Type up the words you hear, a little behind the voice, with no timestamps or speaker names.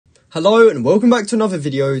Hello and welcome back to another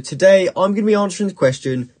video. Today I'm going to be answering the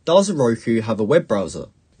question, does Roku have a web browser?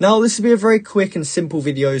 Now this will be a very quick and simple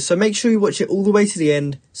video, so make sure you watch it all the way to the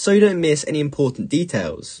end so you don't miss any important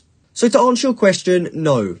details. So to answer your question,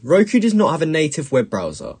 no, Roku does not have a native web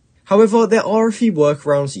browser. However, there are a few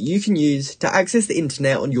workarounds that you can use to access the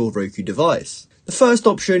internet on your Roku device. The first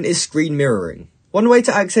option is screen mirroring. One way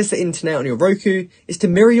to access the internet on your Roku is to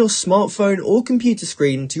mirror your smartphone or computer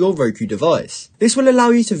screen to your Roku device. This will allow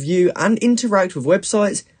you to view and interact with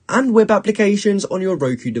websites and web applications on your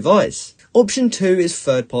Roku device. Option 2 is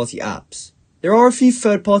third-party apps. There are a few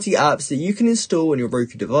third-party apps that you can install on your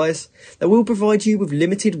Roku device that will provide you with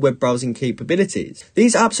limited web browsing capabilities.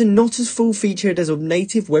 These apps are not as full-featured as a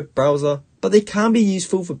native web browser, but they can be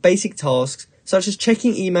useful for basic tasks such as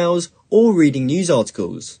checking emails or reading news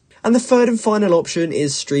articles. And the third and final option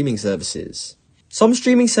is streaming services. Some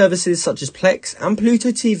streaming services such as Plex and Pluto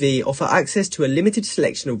TV offer access to a limited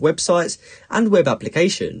selection of websites and web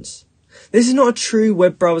applications. This is not a true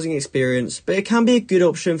web browsing experience, but it can be a good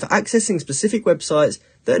option for accessing specific websites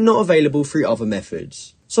that are not available through other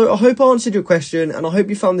methods. So I hope I answered your question and I hope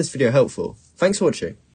you found this video helpful. Thanks for watching.